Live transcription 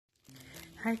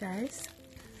Hi guys,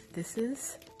 this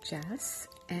is Jess,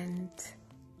 and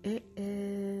it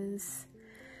is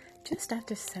just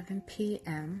after 7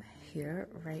 p.m. here,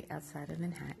 right outside of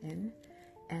Manhattan,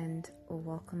 and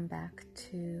welcome back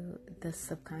to the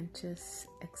Subconscious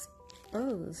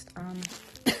Exposed.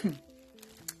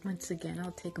 Once again,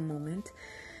 I'll take a moment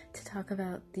to talk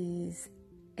about these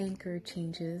anchor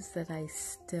changes that I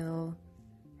still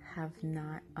have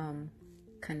not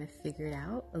kind of figured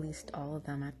out, at least all of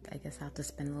them. I guess I'll have to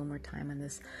spend a little more time on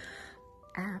this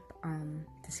app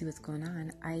to see what's going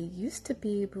on. I used to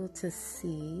be able to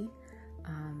see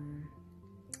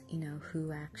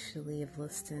who actually have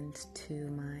listened to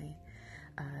my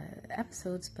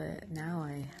episodes, but now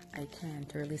I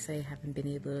can't, or at least I haven't been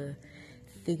able to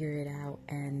figure it out,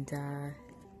 and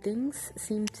things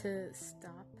seem to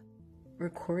stop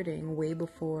recording way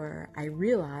before I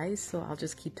realize, so I'll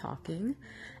just keep talking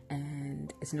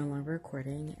and it's no longer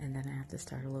recording, and then I have to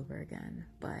start all over again.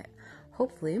 But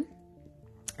hopefully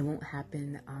it won't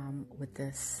happen with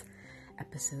this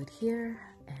episode here.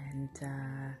 And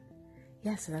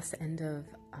so that's the end of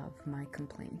my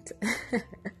complaint.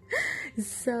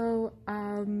 So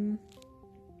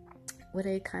what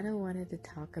I kind of wanted to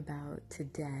talk about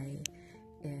today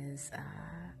is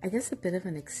I guess a bit of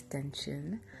an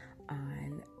extension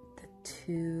on the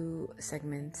two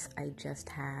segments I just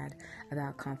had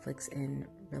about conflicts in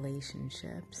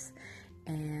relationships.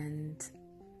 And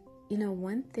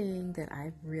one thing that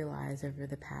I've realized over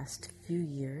the past few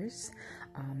years,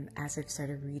 as I've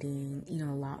started reading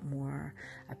a lot more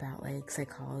about like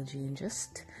psychology and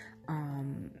just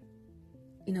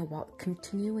while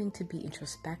continuing to be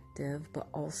introspective, but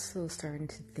also starting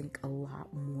to think a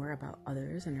lot more about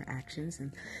others and their actions,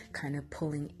 and kind of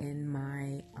pulling in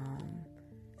my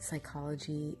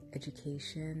psychology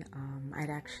education. I'd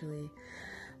actually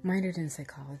minored in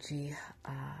psychology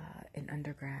in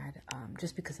undergrad,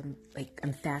 just because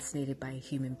I'm fascinated by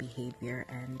human behavior,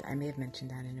 and I may have mentioned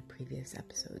that in a previous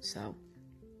episode. So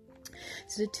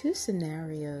the two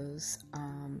scenarios,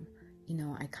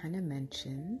 I kind of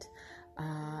mentioned.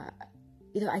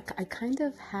 I kind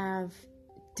of have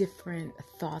different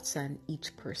thoughts on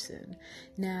each person.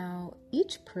 Now,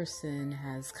 each person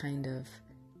has kind of,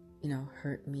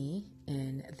 hurt me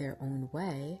in their own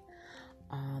way.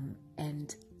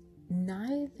 And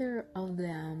neither of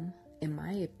them, in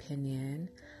my opinion,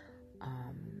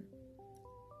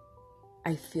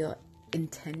 I feel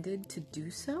intended to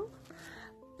do so.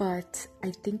 But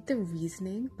I think the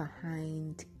reasoning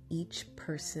behind each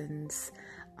person's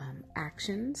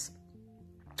actions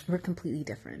were completely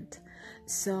different.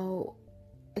 So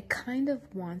I kind of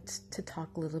want to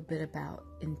talk a little bit about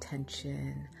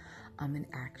intention and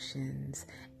actions,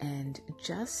 and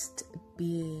just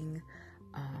being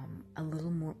a little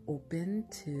more open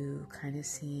to kind of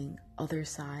seeing other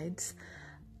sides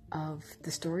of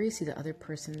the story, see the other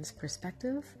person's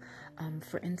perspective.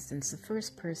 For instance, the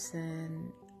first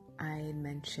person I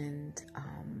mentioned,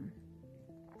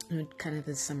 kind of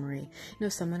a summary,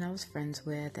 someone I was friends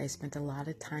with, I spent a lot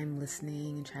of time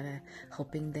listening and try to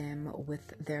helping them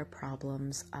with their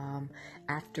problems.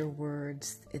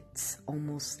 Afterwards, it's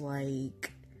almost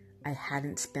like I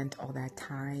hadn't spent all that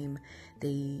time.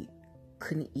 They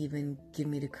couldn't even give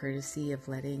me the courtesy of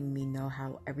letting me know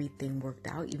how everything worked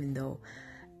out, even though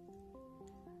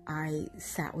I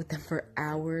sat with them for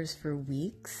hours, for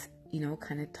weeks,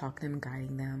 kind of talking them,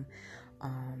 guiding them.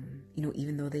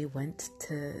 Even though they went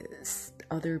to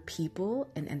other people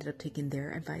and ended up taking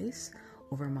their advice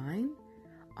over mine.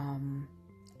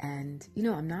 And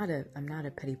I'm not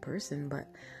a petty person, but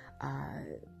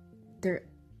their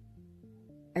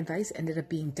advice ended up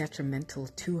being detrimental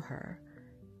to her.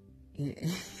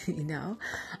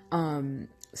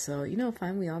 So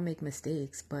fine, we all make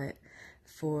mistakes, but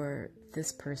for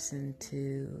this person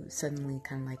to suddenly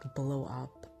kind of like blow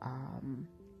up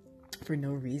for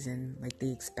no reason, like they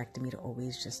expected me to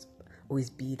always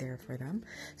be there for them,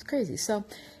 it's crazy. So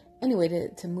anyway,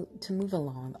 to move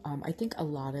along, I think a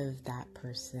lot of that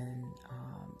person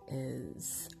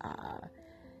is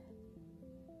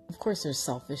of course there's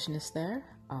selfishness there.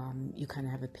 You kind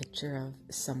of have a picture of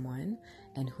someone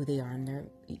and who they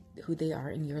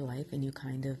are in your life, and you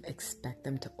kind of expect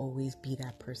them to always be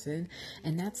that person.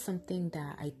 And that's something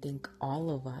that I think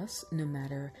all of us, no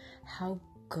matter how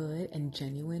good and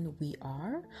genuine we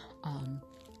are,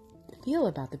 feel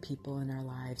about the people in our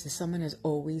lives. If someone has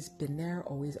always been there,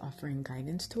 always offering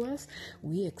guidance to us,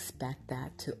 we expect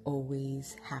that to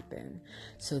always happen.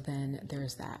 So then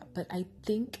there's that. But I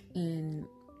think in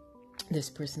this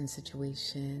person's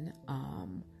situation,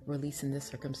 or at least in this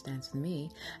circumstance with me,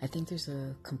 I think there's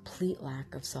a complete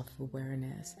lack of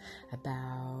self-awareness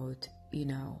about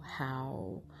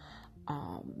how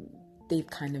they've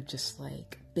kind of just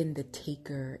like been the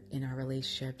taker in our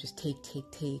relationship, just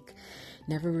take,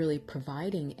 never really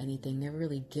providing anything, never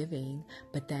really giving.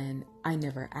 But then I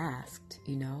never asked,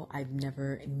 I've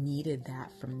never needed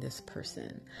that from this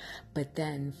person. But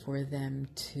then for them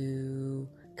to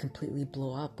completely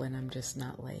blow up when I'm just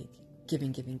not like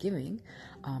giving,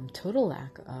 total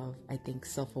lack of, I think,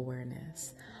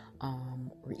 self-awareness,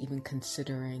 or even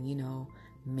considering,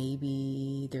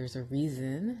 maybe there's a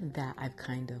reason that I've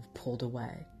kind of pulled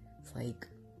away. It's like,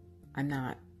 I'm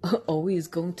not always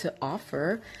going to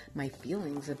offer my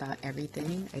feelings about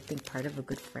everything. I think part of a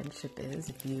good friendship is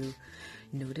if you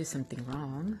notice something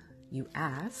wrong, you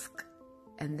ask,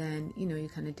 and then, you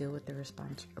kind of deal with the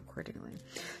response accordingly.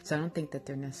 So I don't think that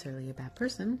they're necessarily a bad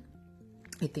person.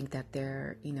 I think that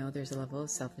there's a level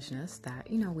of selfishness that,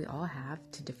 we all have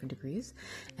to different degrees,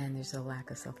 and there's a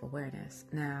lack of self-awareness.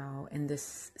 Now, in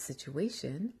this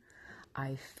situation,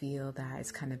 I feel that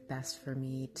it's kind of best for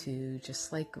me to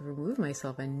just like remove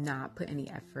myself and not put any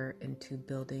effort into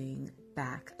building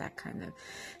back that kind of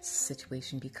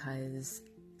situation, because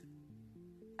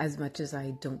as much as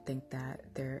I don't think that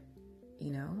they're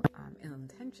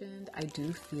ill-intentioned, I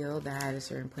do feel that at a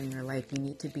certain point in your life, you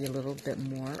need to be a little bit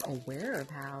more aware of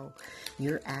how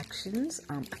your actions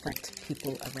affect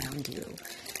people around you.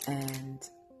 And,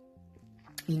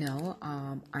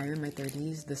 I'm in my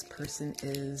 30s. This person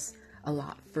is a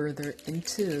lot further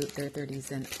into their 30s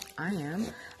than I am,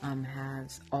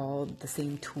 has all the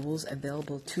same tools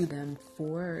available to them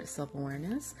for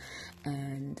self-awareness.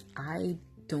 And I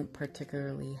don't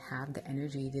particularly have the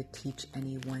energy to teach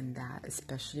anyone that,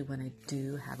 especially when I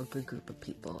do have a good group of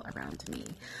people around me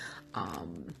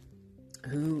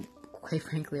who, quite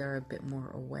frankly, are a bit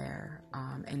more aware.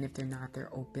 And if they're not,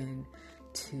 they're open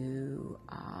to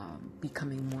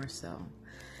becoming more so.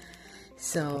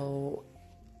 So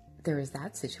there is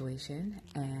that situation.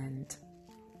 And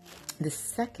the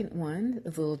second one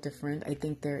is a little different. I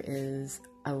think there is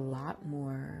a lot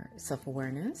more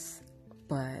self-awareness,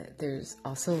 but there's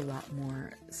also a lot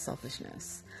more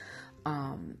selfishness.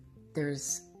 I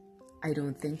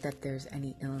don't think that there's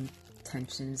any ill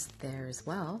intentions there as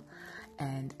well.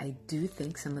 And I do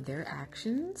think some of their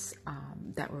actions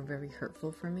that were very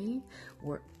hurtful for me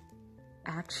were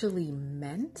actually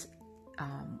meant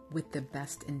with the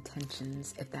best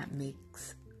intentions, if that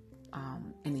makes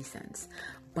any sense.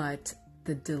 But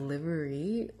the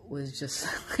delivery was just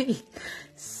like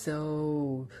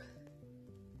so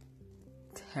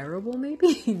terrible,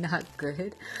 maybe not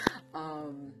good.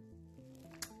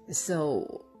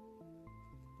 So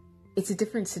it's a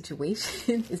different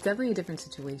situation. It's definitely a different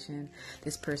situation.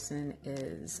 This person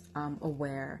is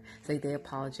aware. It's like they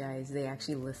apologize. They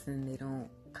actually listen. They don't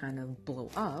kind of blow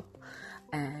up.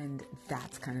 And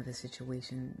that's kind of the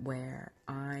situation where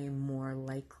I'm more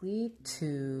likely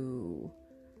to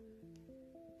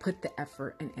put the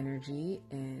effort and energy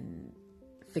in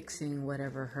fixing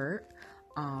whatever hurt,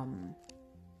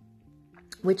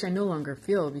 which I no longer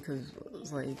feel, because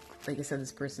like I said,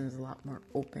 this person is a lot more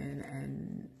open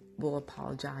and will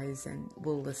apologize and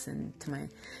will listen to my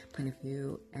point of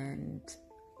view and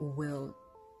will,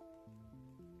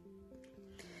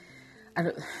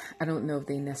 I don't know if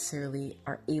they necessarily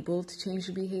are able to change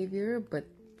their behavior, but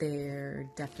they're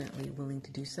definitely willing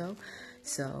to do so.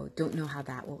 So don't know how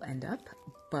that will end up,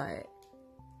 but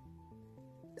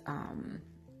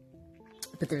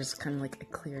there's kind of like a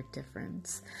clear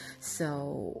difference.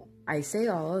 So I say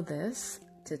all of this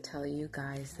to tell you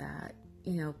guys that,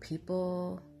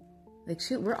 people, like,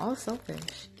 shoot, we're all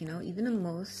selfish. Even the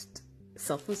most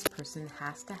selfless person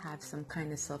has to have some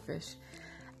kind of selfish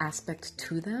aspect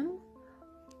to them,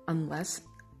 unless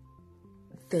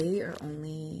they are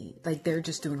only, like, they're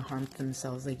just doing harm to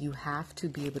themselves. Like, you have to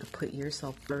be able to put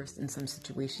yourself first in some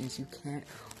situations. You can't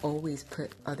always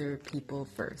put other people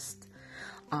first.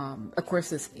 Of course,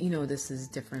 this is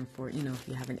different for, if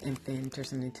you have an infant or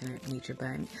something to that nature, but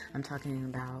I'm talking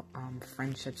about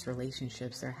friendships,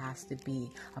 relationships. There has to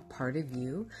be a part of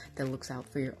you that looks out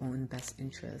for your own best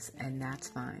interests, and that's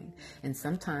fine. And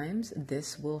sometimes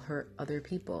this will hurt other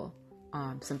people.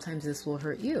 Sometimes this will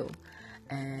hurt you.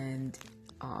 And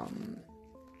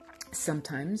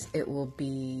sometimes it will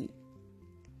be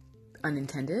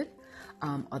unintended.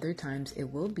 Other times it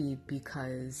will be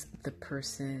because the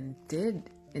person did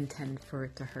intend for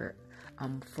it to hurt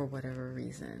for whatever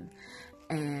reason.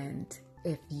 And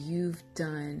if you've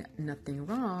done nothing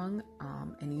wrong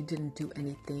and you didn't do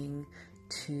anything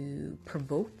to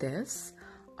provoke this,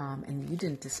 and you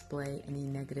didn't display any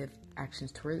negative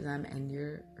actions towards them, and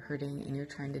you're hurting and you're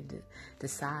trying to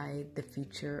decide the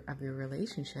future of your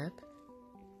relationship,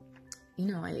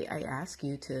 I ask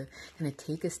you to kind of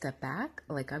take a step back,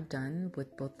 like I've done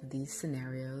with both of these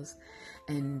scenarios,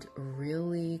 and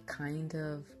really kind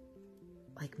of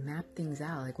like map things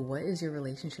out. Like, what is your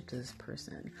relationship to this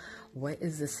person? What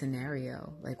is the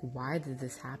scenario? Like, why did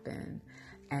this happen?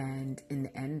 And in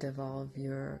the end of all of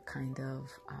your kind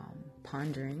of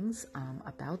ponderings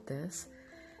about this,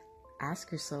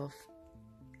 ask yourself,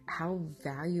 how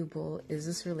valuable is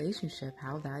this relationship?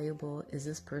 How valuable is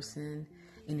this person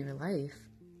in your life?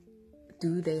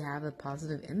 Do they have a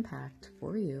positive impact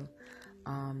for you?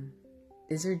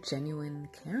 Is there genuine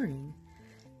caring?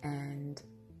 And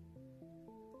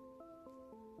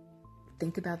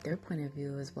think about their point of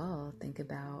view as well. Think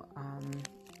about,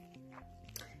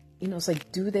 it's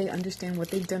like, do they understand what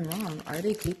they've done wrong? Are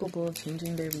they capable of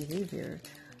changing their behavior?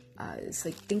 It's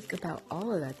like, think about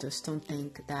all of that. Just don't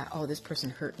think that, oh, this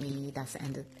person hurt me, that's the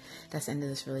end of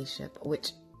this relationship,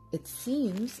 which it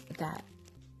seems that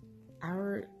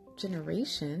our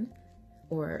generation,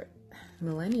 or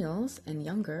millennials and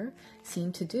younger,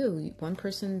 seem to do. One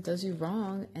person does you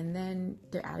wrong and then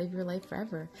they're out of your life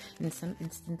forever. In some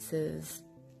instances,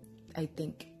 I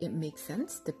think it makes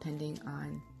sense depending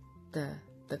on the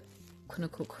quote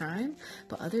unquote crime,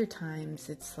 but other times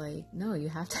it's like, no, you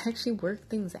have to actually work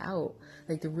things out.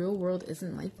 Like, the real world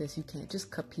isn't like this. You can't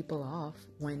just cut people off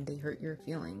when they hurt your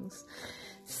feelings.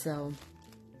 So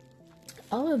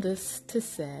all of this to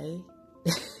say,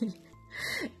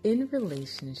 in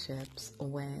relationships,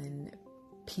 when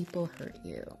people hurt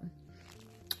you,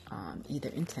 either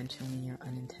intentionally or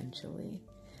unintentionally,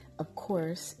 of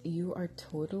course, you are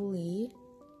totally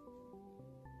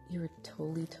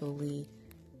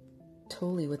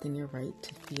within your right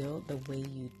to feel the way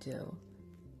you do.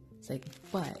 It's like,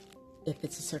 but if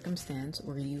it's a circumstance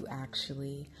where you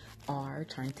actually are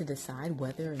trying to decide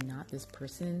whether or not this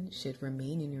person should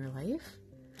remain in your life,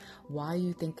 while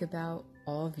you think about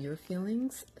all of your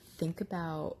feelings, think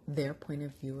about their point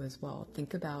of view as well.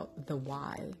 Think about the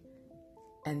why.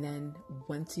 And then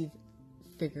once you've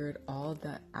figured all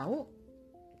that out,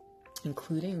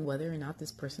 including whether or not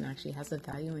this person actually has a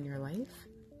value in your life,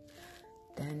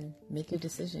 then make your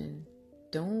decision.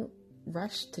 Don't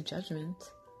rush to judgment,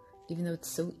 even though it's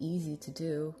so easy to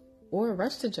do. Or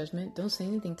rush to judgment, don't say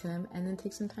anything to them, and then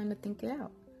take some time to think it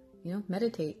out.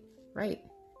 Meditate, write,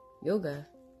 yoga,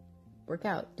 work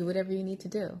out, do whatever you need to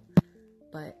do.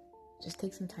 But just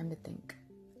take some time to think.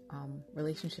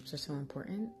 Relationships are so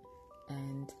important,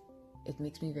 and it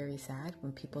makes me very sad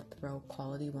when people throw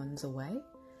quality ones away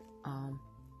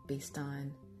based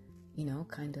on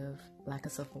kind of lack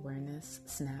of self-awareness,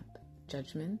 snap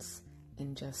judgments,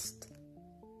 and just,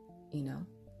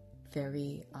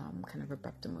 very kind of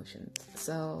abrupt emotions.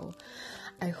 So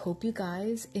I hope you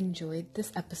guys enjoyed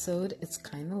this episode. It's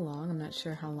kind of long. I'm not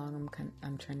sure how long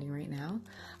I'm trending right now,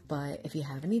 but if you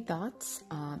have any thoughts,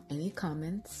 any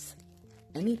comments,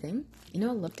 anything, I'd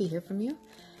love to hear from you.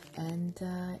 And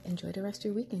enjoy the rest of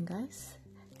your weekend, guys.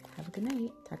 Have a good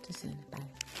night. Talk to you soon.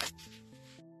 Bye.